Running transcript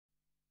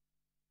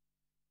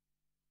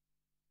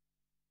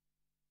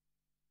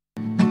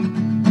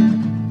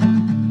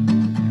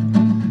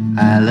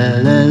I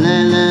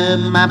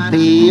love my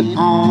babe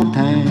on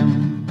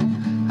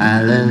time.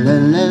 I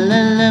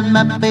love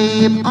my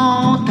babe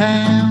on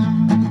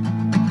time.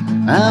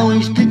 I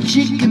wish that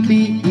she could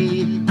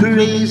be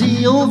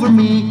crazy over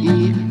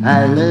me.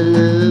 I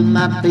love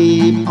my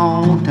babe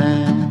on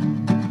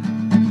time.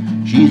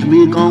 She's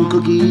real gone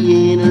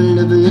cookie and I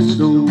love her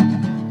so.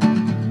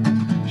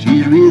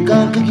 She's real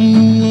gone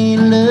cookie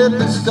and I love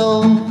her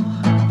so.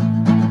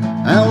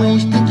 I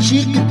wish that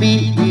she could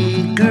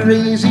be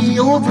crazy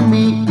over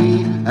me.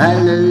 I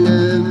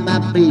love my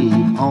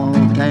babe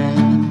on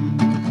time.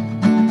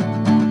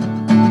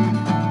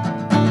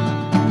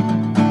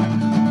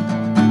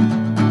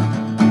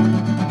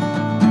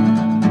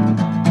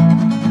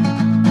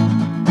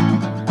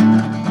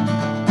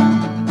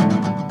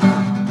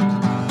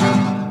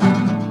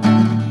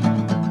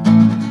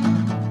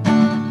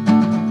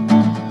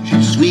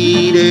 She's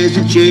sweet as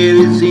the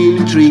cherries in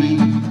the tree.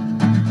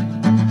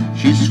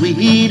 She's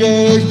sweet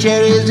as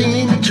cherries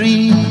in the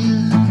trees.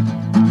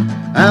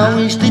 I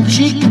wish that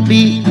she could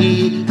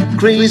be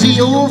crazy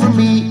over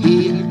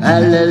me. I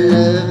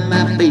love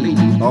my baby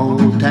all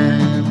the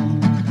time.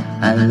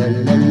 I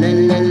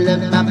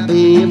love my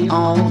baby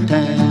all the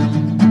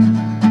time.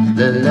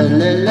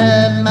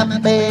 Love my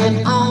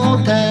baby all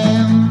the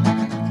time.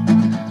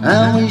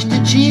 I wish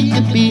that she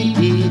could be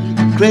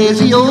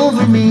crazy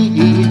over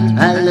me.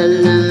 I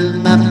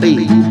love my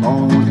baby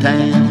all the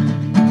time.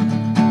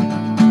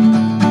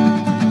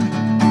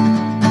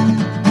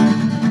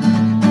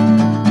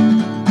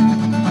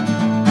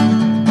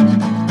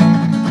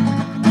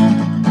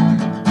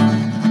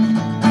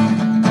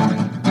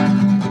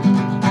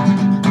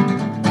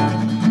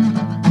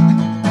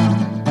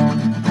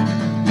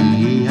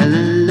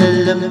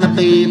 My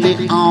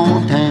baby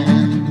on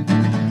time.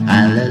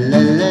 I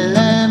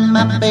love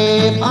my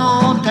baby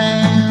on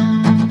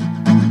time.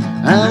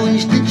 I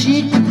wish that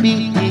she could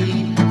be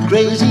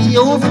crazy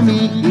over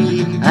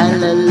me. I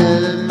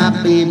love my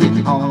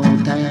baby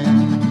on time.